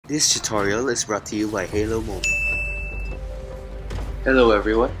This tutorial is brought to you by HaloMoment. Hello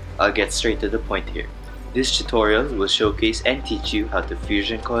everyone, I'll get straight to the point here. This tutorial will showcase and teach you how to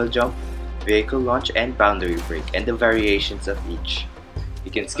fusion coil jump, vehicle launch and boundary break and the variations of each.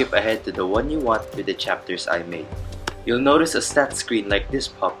 You can skip ahead to the one you want with the chapters I made. You'll notice a stats screen like this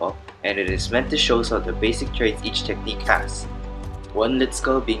pop up, and it is meant to show some of the basic traits each technique has. 1 lit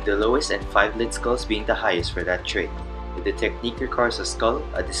skull being the lowest and 5 lit skulls being the highest for that trait. If the technique requires a skull,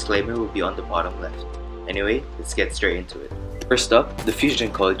 a disclaimer will be on the bottom left. Anyway, let's get straight into it. First up, the fusion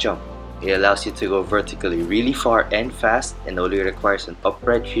coil jump. It allows you to go vertically really far and fast and only requires an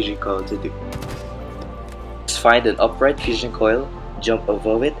upright fusion coil to do. Just find an upright fusion coil, jump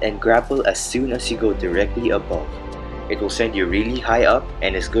above it and grapple as soon as you go directly above. It will send you really high up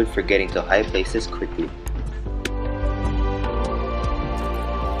and is good for getting to high places quickly.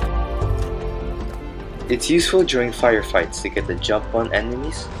 It's useful during firefights to get the jump on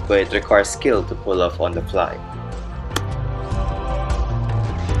enemies, but it requires skill to pull off on the fly.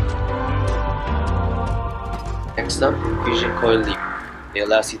 Next up, fusion coil leap. It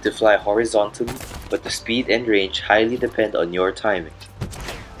allows you to fly horizontally, but the speed and range highly depend on your timing.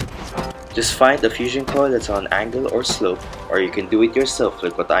 Just find a fusion coil that's on angle or slope, or you can do it yourself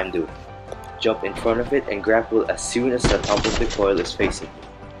like what I'm doing. Jump in front of it and grapple as soon as the top of the coil is facing you.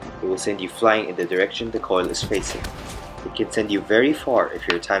 It will send you flying in the direction the coil is facing. It can send you very far if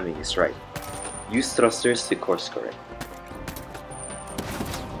your timing is right. Use thrusters to course correct.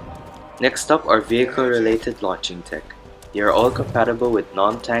 Next up are vehicle-related launching tech. They are all compatible with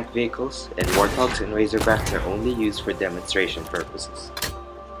non-tank vehicles, and Warthogs and Razorbacks are only used for demonstration purposes.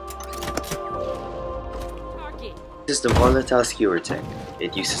 This is the volatile skewer tech.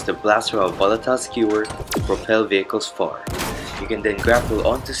 It uses the blast from a volatile skewer to propel vehicles far. You can then grapple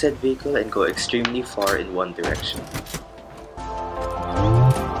onto said vehicle and go extremely far in one direction.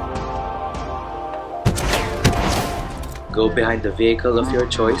 Go behind the vehicle of your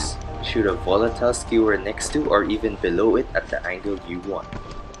choice, shoot a volatile skewer next to or even below it at the angle you want.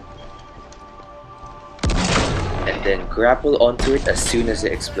 And then grapple onto it as soon as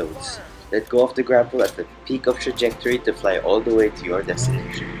it explodes. Let go of the grapple at the peak of trajectory to fly all the way to your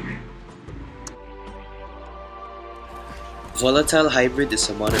destination. Volatile Hybrid is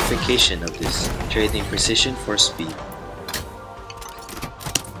a modification of this, trading precision for speed.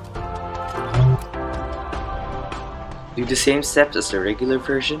 Do the same steps as the regular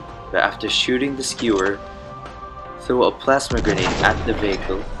version, but after shooting the skewer, throw a plasma grenade at the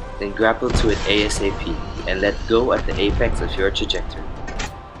vehicle, then grapple to it ASAP, and let go at the apex of your trajectory.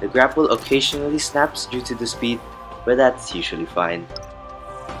 The grapple occasionally snaps due to the speed, but that's usually fine.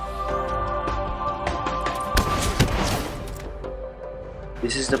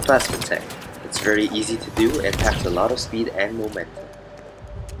 This is the plasma tech. It's very easy to do and packs a lot of speed and momentum.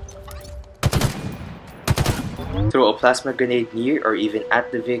 Throw a plasma grenade near or even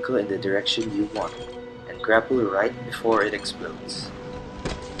at the vehicle in the direction you want, and grapple right before it explodes.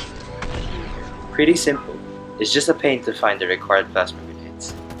 Pretty simple. It's just a pain to find the required plasma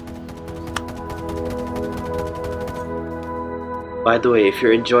grenades. By the way, if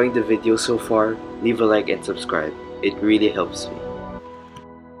you're enjoying the video so far, leave a like and subscribe. It really helps me.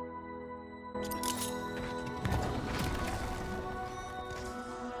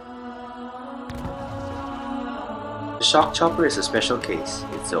 The Shock Chopper is a special case.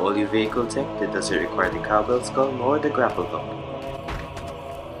 It's the only vehicle tech that doesn't require the cowbell skull nor the grapple bump.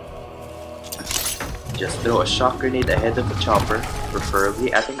 Just throw a shock grenade ahead of the chopper,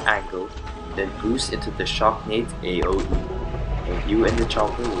 preferably at an angle, then boost into the shocknade's AoE, and you and the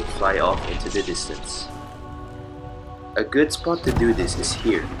chopper will fly off into the distance. A good spot to do this is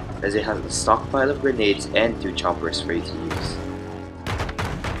here, as it has a stockpile of grenades and 2 choppers for you to use.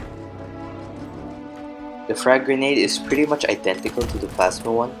 The frag grenade is pretty much identical to the plasma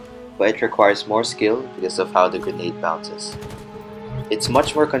one, but it requires more skill because of how the grenade bounces. It's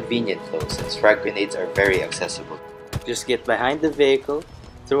much more convenient though, since frag grenades are very accessible. Just get behind the vehicle,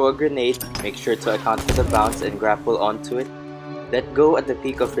 throw a grenade, make sure to account for the bounce and grapple onto it. Let go at the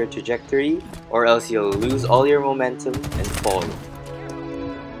peak of your trajectory, or else you'll lose all your momentum and fall.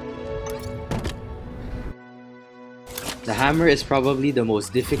 The hammer is probably the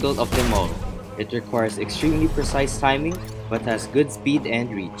most difficult of them all. It requires extremely precise timing, but has good speed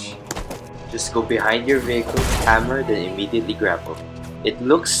and reach. Just go behind your vehicle, hammer, then immediately grapple. It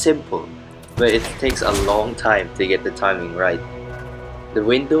looks simple, but it takes a long time to get the timing right. The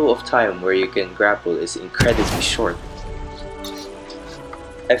window of time where you can grapple is incredibly short.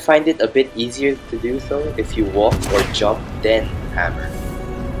 I find it a bit easier to do so if you walk or jump then hammer.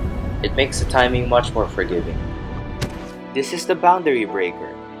 It makes the timing much more forgiving. This is the boundary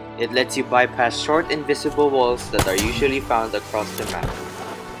breaker. It lets you bypass short invisible walls that are usually found across the map.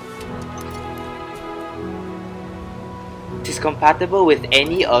 It is compatible with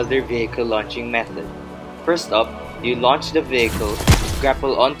any other vehicle launching method. First up, you launch the vehicle,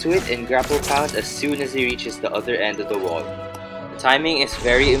 grapple onto it, and grapple pound as soon as it reaches the other end of the wall. The timing is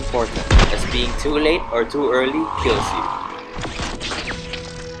very important, as being too late or too early kills you.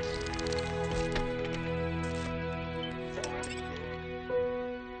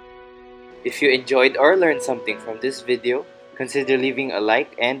 If you enjoyed or learned something from this video, consider leaving a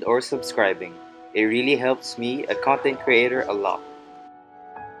like and or subscribing. It really helps me, a content creator, a lot.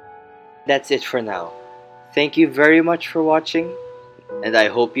 That's it for now. Thank you very much for watching, and I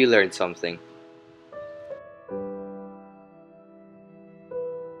hope you learned something.